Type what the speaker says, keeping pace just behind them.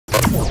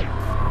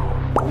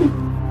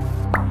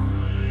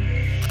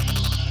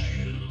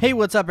Hey,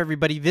 what's up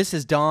everybody? This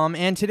is Dom,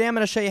 and today I'm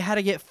going to show you how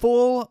to get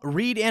full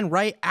read and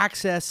write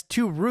access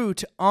to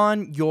root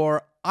on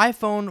your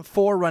iPhone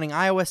 4 running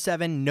iOS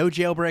 7, no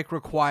jailbreak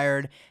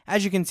required.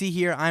 As you can see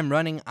here, I'm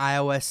running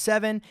iOS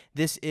 7.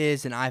 This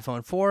is an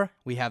iPhone 4.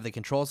 We have the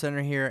control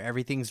center here.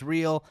 Everything's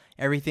real.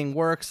 Everything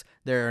works.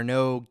 There are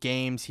no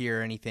games here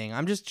or anything.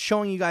 I'm just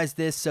showing you guys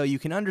this so you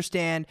can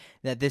understand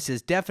that this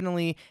is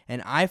definitely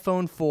an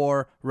iPhone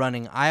 4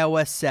 running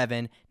iOS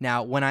 7.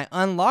 Now, when I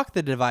unlock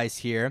the device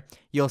here,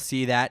 you'll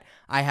see that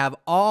I have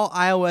all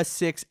iOS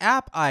 6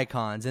 app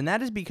icons, and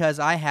that is because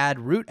I had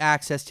root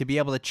access to be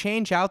able to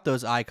change out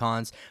those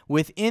icons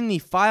within the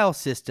file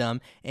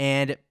system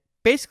and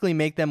basically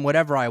make them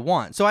whatever I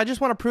want. So I just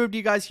want to prove to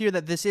you guys here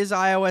that this is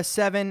iOS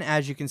 7.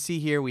 As you can see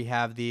here, we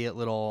have the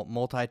little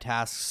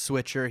multitask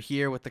switcher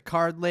here with the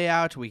card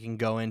layout. We can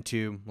go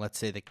into, let's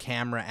say, the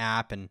camera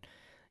app, and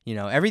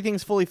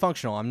everything's fully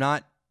functional. I'm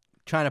not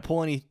trying to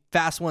pull any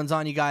fast ones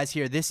on you guys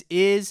here. This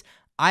is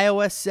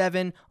iOS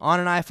 7 on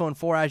an iPhone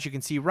 4. As you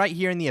can see right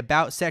here in the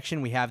About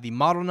section, we have the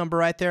model number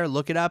right there.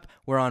 Look it up.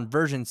 We're on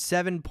version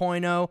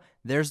 7.0.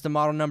 There's the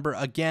model number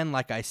again,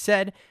 like I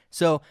said.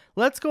 So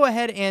let's go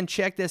ahead and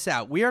check this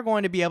out. We are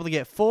going to be able to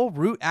get full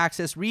root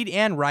access, read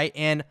and write,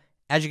 and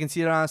as you can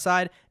see on the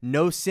side,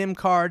 no SIM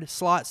card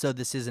slot. So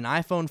this is an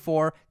iPhone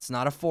 4. It's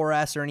not a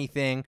 4S or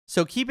anything.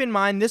 So keep in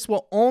mind, this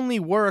will only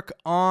work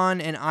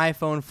on an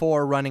iPhone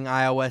 4 running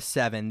iOS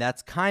 7.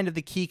 That's kind of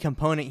the key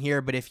component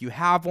here. But if you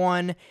have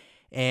one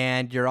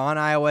and you're on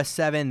iOS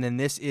 7, then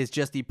this is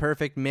just the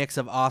perfect mix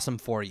of awesome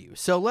for you.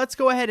 So let's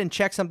go ahead and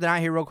check something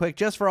out here real quick.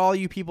 Just for all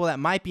you people that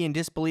might be in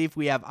disbelief,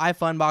 we have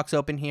iFunbox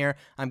open here.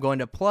 I'm going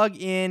to plug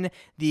in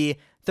the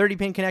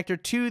 30-pin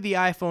connector to the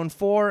iPhone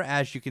 4,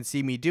 as you can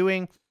see me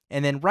doing.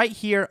 And then right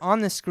here on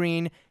the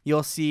screen,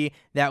 you'll see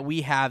that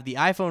we have the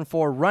iPhone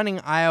 4 running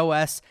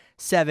iOS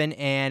 7,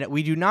 and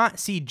we do not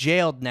see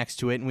jailed next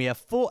to it, and we have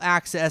full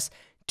access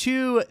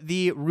to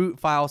the root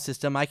file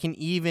system. I can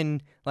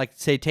even,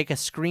 take a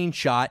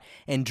screenshot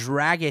and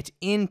drag it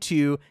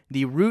into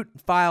the root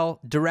file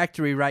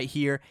directory right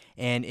here,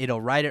 and it'll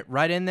write it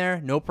right in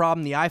there. No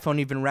problem. The iPhone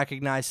even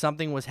recognized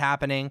something was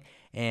happening,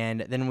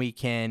 and then we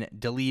can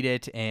delete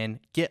it and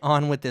get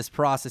on with this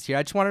process here.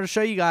 I just wanted to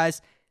show you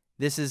guys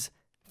this is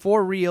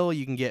for real.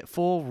 You can get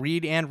full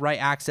read and write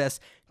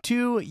access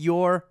to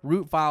your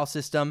root file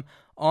system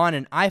on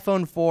an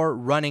iPhone 4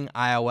 running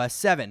iOS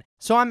 7.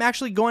 So I'm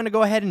actually going to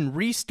go ahead and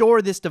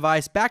restore this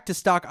device back to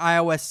stock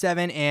iOS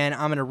 7, and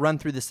I'm going to run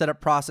through the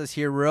setup process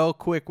here real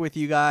quick with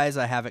you guys.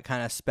 I have it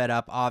kind of sped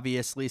up,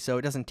 obviously, so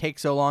it doesn't take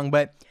so long,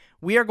 but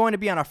we are going to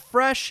be on a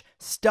fresh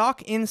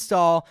stock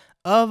install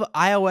of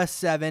iOS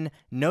 7,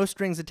 no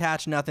strings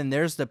attached, nothing.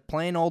 There's the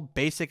plain old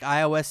basic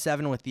iOS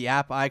 7 with the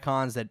app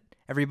icons that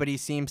everybody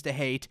seems to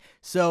hate.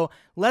 So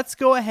let's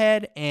go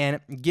ahead and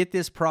get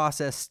this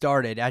process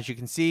started. As you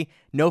can see,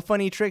 no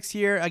funny tricks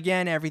here.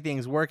 Again,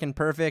 everything's working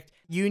perfect.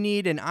 You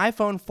need an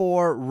iPhone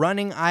 4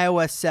 running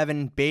iOS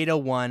 7 Beta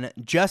 1.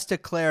 Just to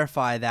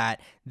clarify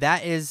that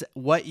is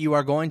what you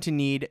are going to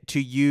need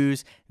to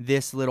use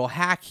this little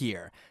hack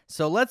here.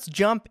 So let's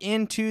jump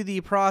into the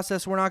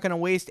process. We're not going to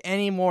waste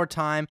any more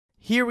time.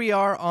 Here we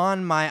are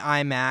on my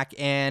iMac,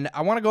 and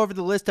I want to go over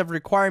the list of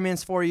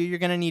requirements for you. You're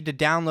going to need to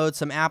download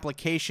some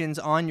applications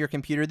on your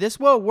computer. This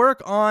will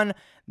work on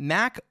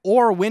Mac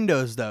or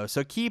Windows though,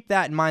 so keep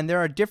that in mind. There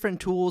are different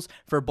tools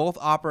for both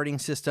operating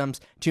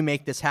systems to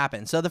make this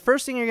happen. So the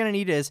first thing you're going to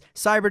need is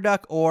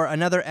CyberDuck or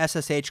another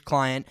SSH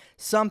client,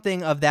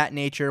 something of that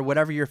nature,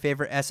 whatever your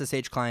favorite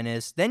SSH client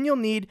is. Then you'll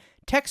need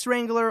Text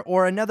Wrangler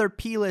or another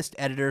plist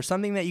editor,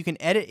 something that you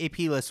can edit a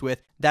plist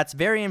with. That's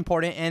very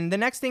important. And the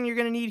next thing you're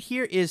going to need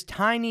here is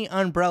Tiny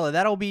Umbrella.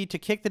 That'll be to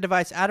kick the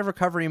device out of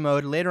recovery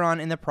mode later on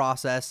in the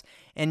process.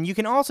 And you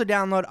can also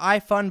download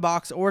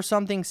iFunbox or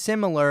something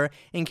similar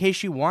in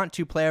case you want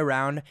to play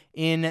around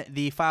in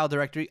the file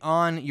directory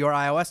on your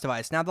iOS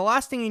device. Now, the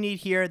last thing you need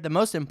here, the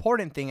most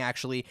important thing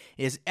actually,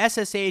 is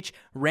SSH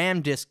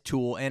RAM disk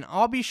tool, and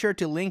I'll be sure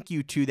to link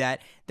you to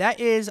that. That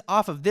is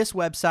off of this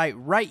website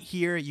right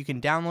here. You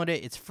can download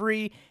it. It's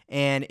free,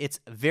 and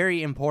it's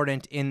very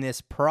important in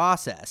this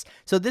process.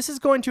 So this is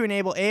going to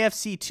enable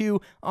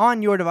AFC2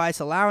 on your device,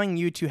 allowing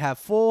you to have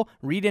full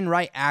read and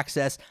write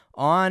access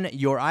on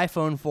your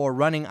iPhone 4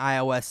 running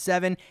iOS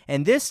 7,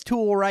 and this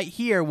tool right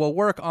here will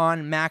work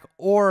on Mac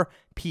or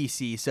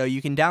PC. So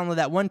you can download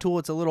that one tool.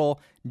 It's a little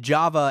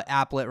Java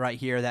applet right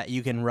here that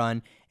you can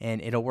run,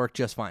 and it'll work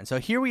just fine. So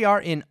here we are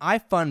in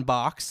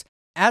iFunbox.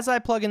 As I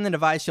plug in the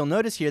device, you'll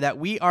notice here that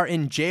we are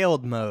in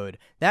jailed mode.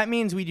 That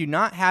means we do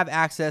not have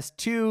access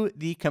to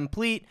the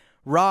complete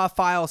raw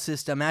file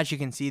system. As you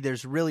can see,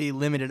 there's really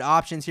limited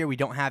options here. We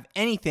don't have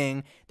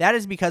anything. That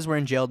is because we're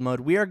in jailed mode.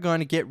 We are going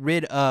to get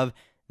rid of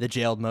the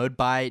jailed mode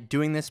by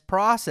doing this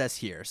process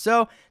here.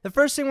 So the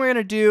first thing we're going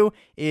to do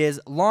is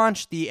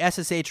launch the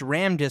SSH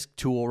RAM disk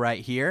tool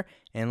right here.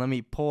 And let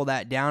me pull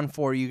that down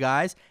for you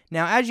guys.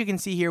 Now, as you can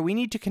see here, we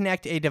need to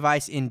connect a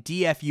device in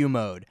DFU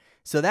mode.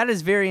 So that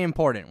is very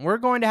important. We're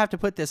going to have to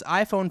put this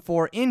iPhone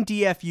 4 in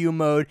DFU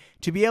mode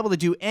to be able to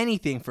do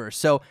anything first.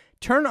 So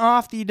turn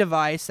off the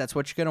device. That's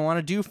what you're going to want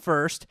to do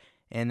first,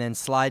 and then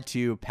slide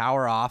to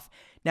power off.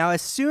 Now,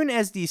 as soon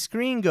as the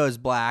screen goes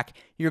black,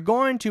 you're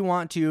going to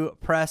want to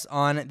press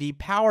on the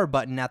power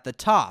button at the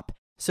top.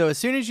 So as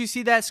soon as you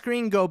see that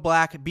screen go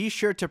black, be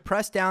sure to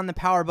press down the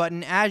power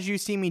button as you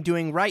see me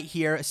doing right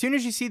here. As soon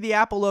as you see the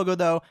Apple logo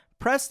though,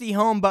 press the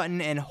home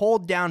button and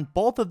hold down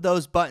both of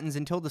those buttons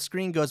until the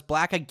screen goes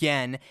black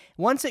again.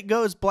 Once it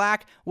goes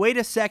black, wait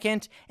a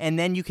second, and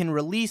then you can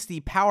release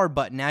the power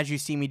button as you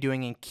see me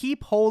doing and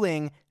keep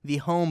holding the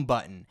home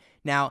button.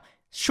 Now,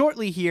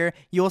 shortly here,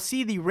 you'll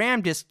see the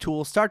RAM disk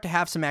tool start to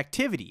have some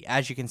activity,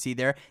 as you can see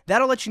there.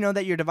 That'll let you know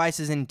that your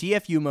device is in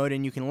DFU mode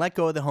and you can let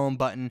go of the home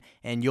button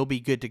and you'll be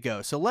good to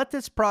go. So let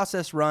this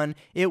process run.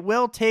 It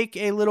will take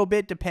a little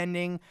bit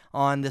depending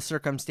on the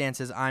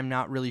circumstances. I'm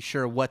not really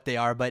sure what they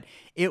are, but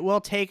it will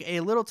take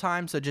a little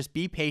time, so just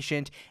be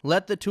patient.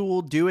 Let the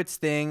tool do its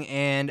thing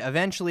and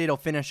eventually it'll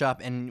finish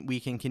up and we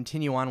can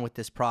continue on with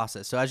this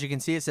process. So as you can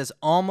see, it says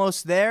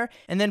almost there.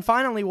 And then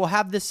finally, we'll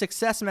have this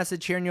success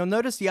message here, and you'll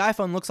notice the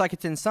iPhone looks like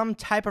it's in some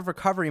type of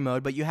recovery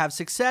mode, but you have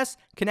success,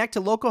 connect to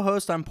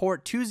localhost on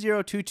port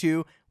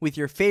 2022 with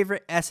your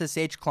favorite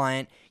SSH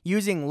client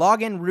using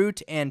login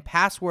root and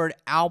password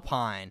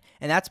Alpine.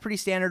 And that's pretty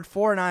standard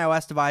for an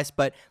iOS device,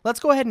 but let's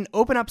go ahead and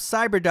open up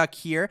CyberDuck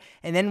here,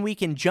 and then we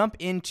can jump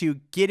into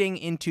getting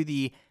into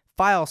the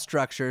file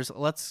structures.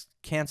 Let's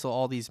cancel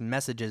all these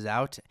messages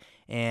out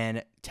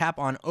and tap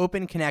on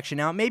open connection.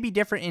 Now, it may be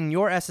different in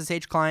your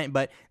SSH client,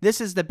 but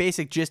this is the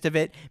basic gist of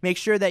it. Make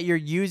sure that you're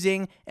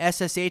using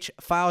SSH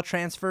file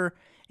transfer,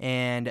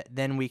 and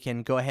then we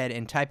can go ahead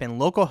and type in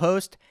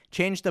localhost,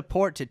 change the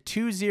port to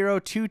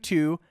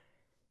 2022,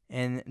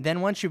 and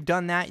then once you've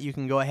done that, you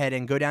can go ahead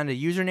and go down to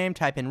username,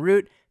 type in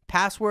root,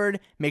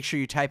 password, make sure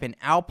you type in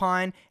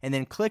Alpine, and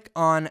then click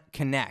on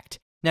connect.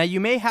 Now,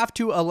 you may have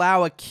to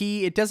allow a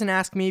key. It doesn't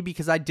ask me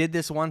because I did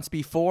this once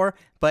before,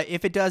 but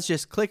if it does,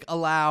 just click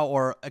allow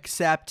or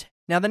accept.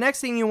 Now, the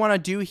next thing you want to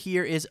do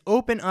here is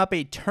open up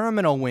a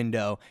terminal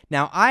window.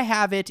 Now, I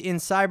have it in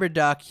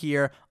CyberDuck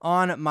here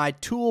on my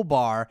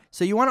toolbar,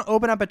 so you want to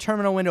open up a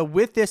terminal window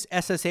with this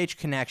SSH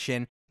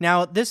connection.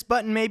 Now, this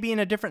button may be in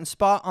a different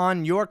spot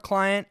on your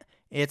client.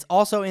 It's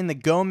also in the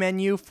Go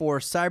menu for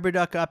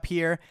CyberDuck up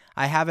here.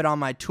 I have it on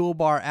my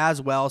toolbar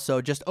as well.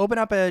 So just open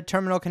up a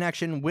terminal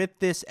connection with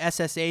this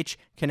SSH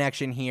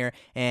connection here,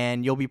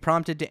 and you'll be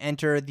prompted to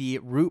enter the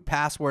root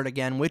password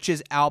again, which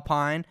is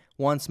Alpine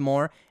once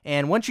more.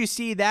 And once you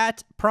see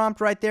that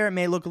prompt right there, it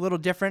may look a little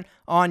different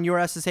on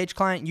your SSH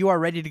client. You are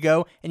ready to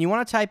go, and you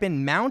want to type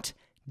in mount.sh.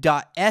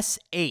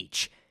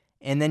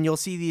 And then you'll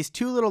see these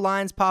two little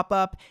lines pop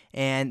up,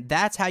 and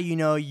that's how you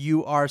know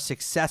you are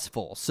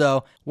successful.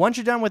 So once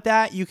you're done with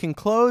that, you can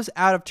close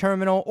out of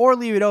terminal or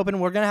leave it open.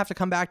 We're going to have to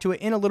come back to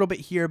it in a little bit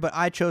here, but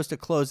I chose to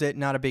close it.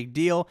 Not a big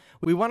deal.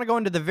 We want to go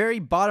into the very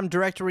bottom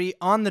directory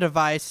on the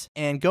device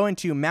and go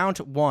into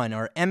Mount1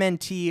 or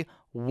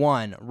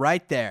MNT1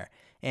 right there.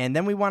 And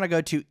then we want to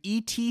go to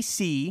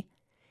ETC.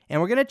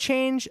 And we're going to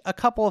change a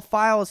couple of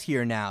files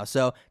here now.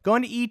 So go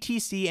into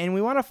ETC, and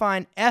we want to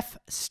find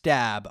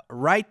fstab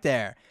right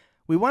there.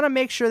 We want to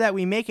make sure that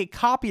we make a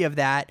copy of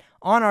that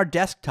on our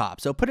desktop.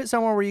 So put it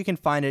somewhere where you can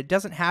find it. It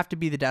doesn't have to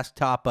be the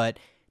desktop, but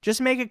just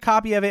make a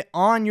copy of it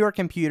on your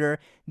computer.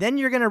 Then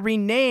you're going to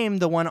rename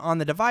the one on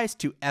the device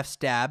to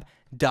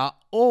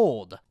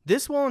fstab.old.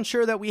 This will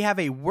ensure that we have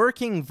a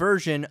working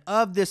version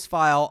of this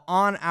file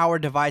on our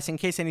device in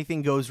case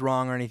anything goes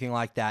wrong or anything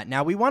like that.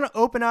 Now, we want to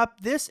open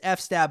up this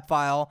fstab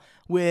file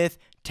with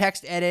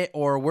TextEdit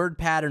or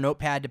WordPad or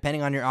Notepad,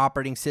 depending on your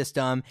operating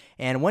system.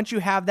 And once you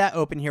have that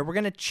open here, we're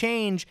going to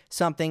change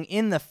something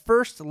in the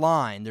first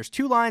line. There's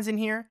two lines in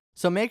here,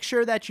 so make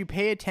sure that you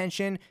pay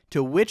attention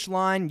to which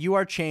line you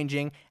are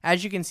changing.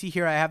 As you can see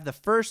here, I have the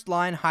first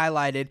line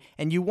highlighted,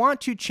 and you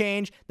want to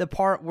change the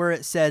part where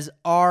it says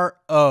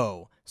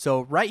RO.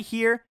 So right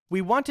here,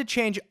 we want to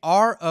change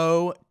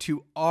RO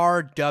to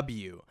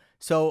RW.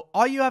 So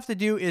all you have to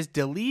do is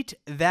delete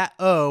that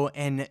O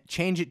and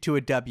change it to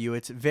a W.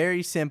 It's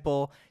very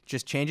simple.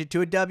 Just change it to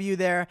a W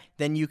there.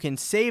 Then you can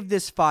save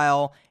this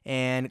file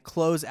and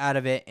close out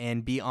of it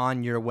and be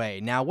on your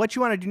way. Now, what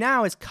you want to do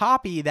now is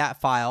copy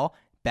that file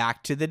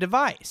back to the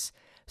device.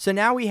 So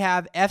now we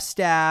have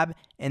fstab,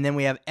 and then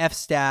we have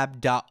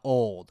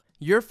fstab.old.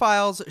 Your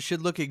files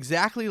should look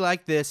exactly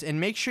like this, and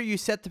make sure you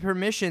set the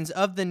permissions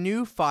of the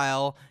new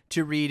file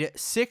to read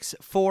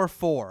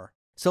 644.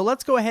 So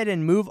let's go ahead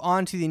and move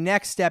on to the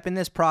next step in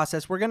this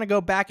process. We're going to go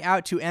back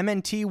out to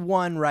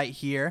MNT1 right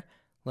here.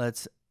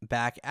 Let's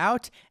back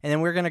out, and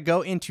then we're going to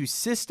go into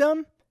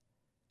System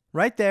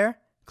right there.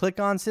 Click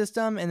on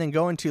System, and then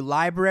go into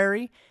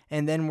Library,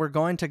 and then we're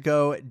going to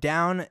go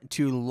down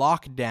to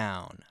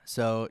Lockdown.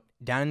 So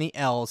down in the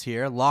L's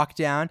here,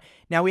 Lockdown.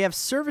 Now we have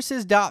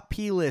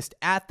services.plist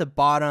at the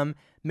bottom.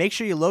 Make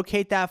sure you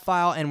locate that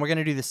file, and we're going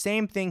to do the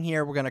same thing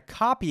here. We're going to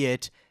copy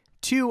it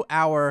to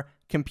our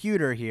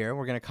computer here.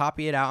 We're going to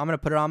copy it out. I'm going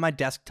to put it on my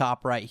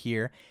desktop right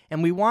here,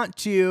 and we want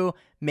to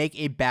make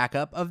a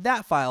backup of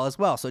that file as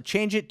well. So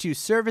change it to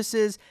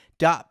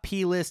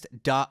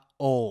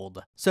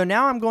services.plist.old. So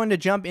now I'm going to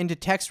jump into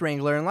Text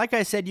Wrangler, and like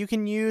I said, you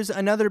can use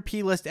another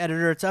plist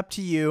editor. It's up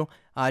to you,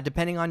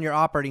 depending on your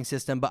operating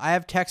system, but I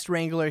have Text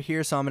Wrangler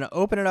here, so I'm going to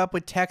open it up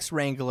with Text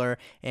Wrangler,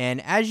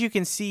 and as you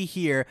can see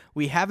here,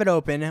 we have it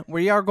open.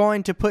 We are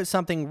going to put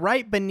something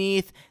right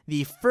beneath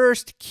the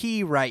first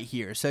key right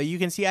here. So you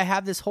can see I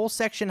have this whole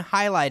section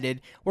highlighted.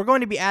 We're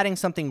going to be adding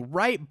something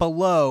right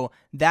below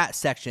that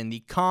section, the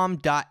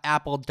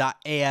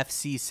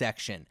com.apple.afc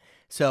section.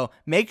 So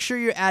make sure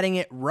you're adding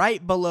it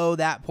right below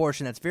that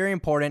portion. That's very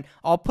important.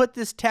 I'll put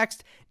this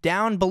text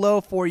down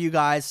below for you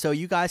guys so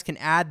you guys can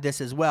add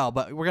this as well.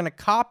 But we're going to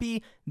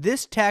copy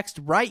this text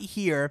right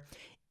here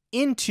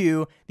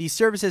into the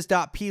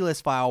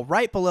services.plist file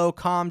right below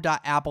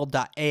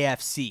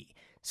com.apple.afc.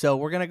 So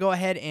we're going to go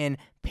ahead and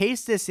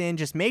paste this in.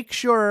 Just make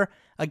sure,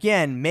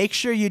 again, make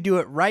sure you do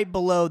it right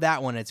below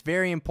that one. It's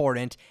very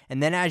important.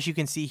 And then as you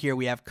can see here,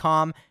 we have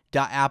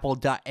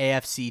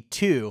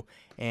com.apple.afc2.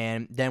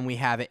 And then we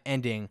have it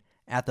ending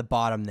at the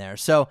bottom there.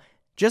 So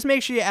just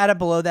make sure you add it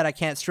below that. I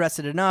can't stress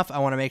it enough. I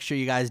want to make sure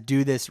you guys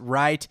do this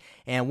right.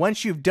 And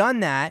once you've done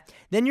that,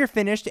 then you're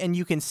finished and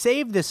you can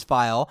save this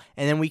file,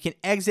 and then we can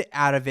exit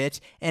out of it.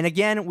 And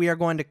again, we are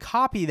going to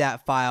copy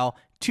that file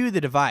to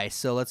the device.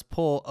 So let's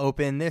pull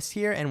open this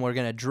here, and we're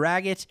going to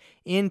drag it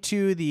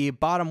into the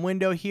bottom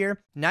window here.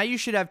 Now you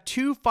should have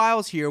two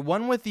files here,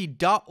 one with the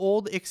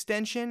 .old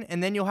extension,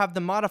 and then you'll have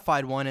the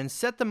modified one, and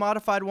set the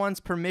modified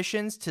one's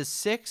permissions to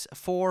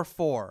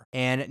 644.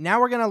 And now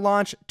we're going to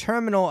launch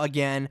terminal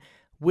again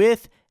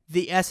with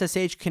the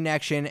SSH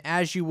connection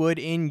as you would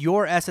in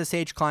your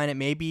SSH client. It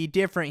may be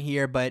different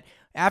here, but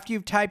after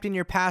you've typed in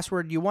your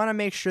password, you want to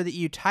make sure that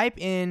you type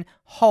in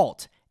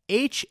HALT,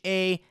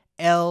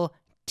 HALT.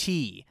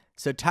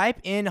 So type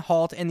in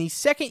HALT, and the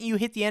second you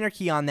hit the enter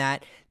key on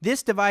that,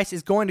 this device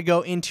is going to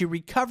go into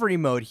recovery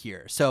mode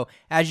here. So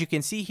as you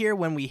can see here,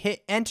 when we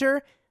hit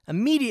enter,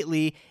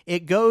 immediately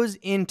it goes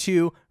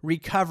into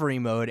recovery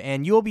mode,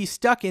 and you'll be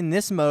stuck in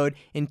this mode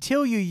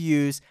until you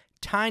use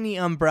Tiny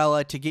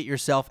Umbrella to get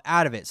yourself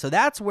out of it. So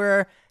that's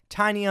where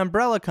Tiny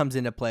Umbrella comes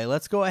into play.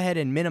 Let's go ahead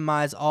and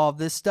minimize all of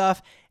this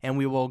stuff, and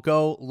we will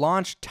go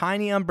launch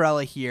Tiny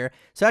Umbrella here.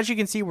 So as you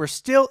can see, we're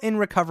still in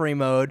recovery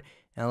mode.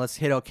 Now let's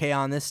hit OK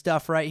on this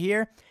stuff right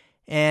here.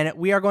 And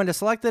we are going to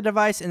select the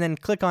device and then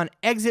click on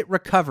Exit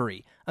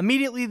Recovery.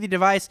 Immediately the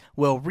device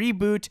will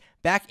reboot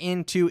back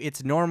into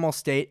its normal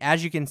state.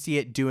 As you can see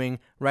it doing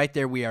right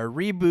there, we are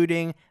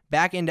rebooting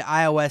back into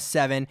iOS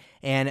 7.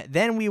 And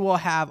then we will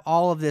have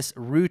all of this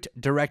root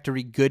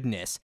directory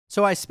goodness.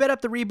 So I sped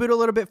up the reboot a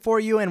little bit for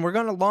you, and we're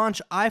going to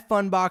launch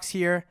iFunbox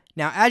here.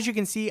 Now, as you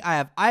can see, I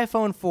have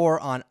iPhone 4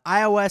 on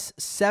iOS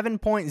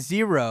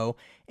 7.0,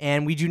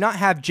 and we do not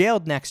have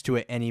jailed next to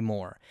it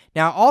anymore.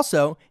 Now,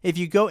 also, if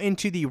you go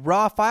into the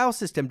raw file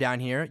system down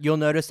here, you'll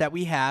notice that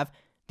we have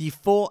the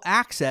full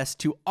access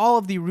to all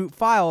of the root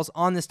files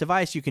on this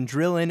device. You can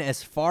drill in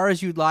as far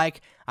as you'd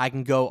like. I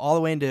can go all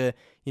the way into,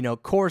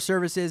 core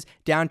services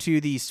down to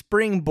the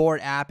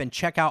Springboard app and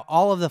check out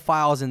all of the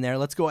files in there.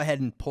 Let's go ahead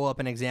and pull up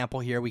an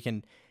example here. We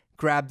can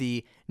grab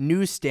the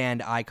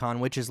newsstand icon,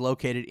 which is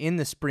located in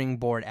the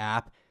Springboard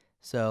app.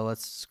 So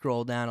let's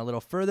scroll down a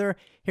little further.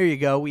 Here you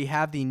go. We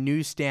have the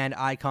newsstand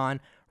icon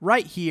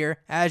right here.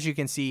 As you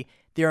can see,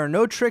 there are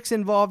no tricks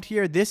involved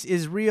here. This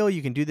is real.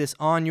 You can do this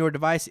on your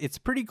device. It's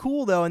pretty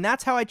cool though, and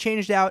that's how I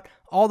changed out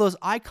all those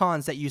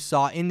icons that you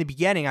saw in the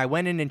beginning. I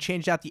went in and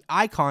changed out the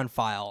icon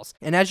files.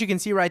 And as you can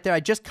see right there, I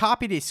just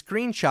copied a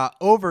screenshot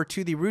over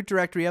to the root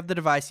directory of the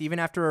device. Even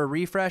after a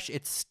refresh,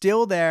 it's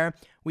still there.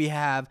 We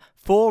have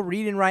full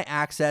read and write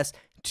access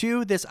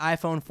to this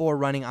iPhone 4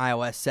 running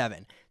iOS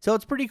 7. So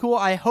it's pretty cool.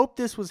 I hope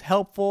this was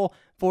helpful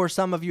for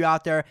some of you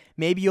out there.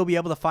 Maybe you'll be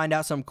able to find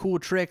out some cool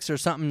tricks or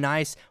something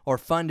nice or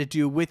fun to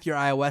do with your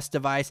iOS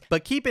device.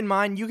 But keep in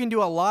mind, you can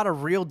do a lot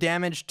of real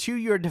damage to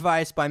your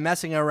device by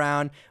messing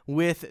around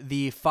with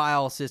the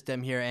file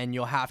system here, and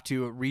you'll have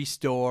to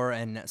restore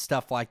and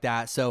stuff like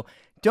that. So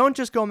don't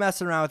just go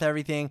messing around with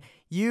everything.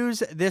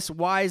 Use this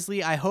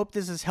wisely. I hope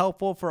this is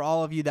helpful for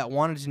all of you that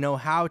wanted to know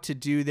how to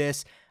do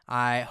this.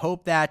 I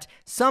hope that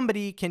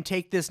somebody can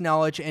take this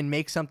knowledge and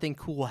make something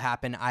cool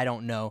happen. I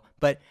don't know.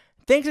 But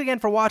thanks again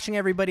for watching,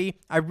 everybody.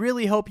 I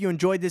really hope you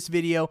enjoyed this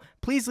video.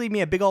 Please leave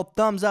me a big old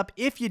thumbs up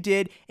if you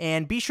did,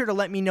 and be sure to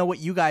let me know what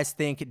you guys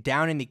think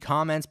down in the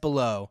comments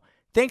below.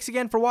 Thanks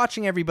again for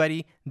watching,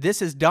 everybody.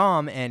 This is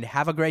Dom, and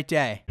have a great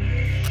day.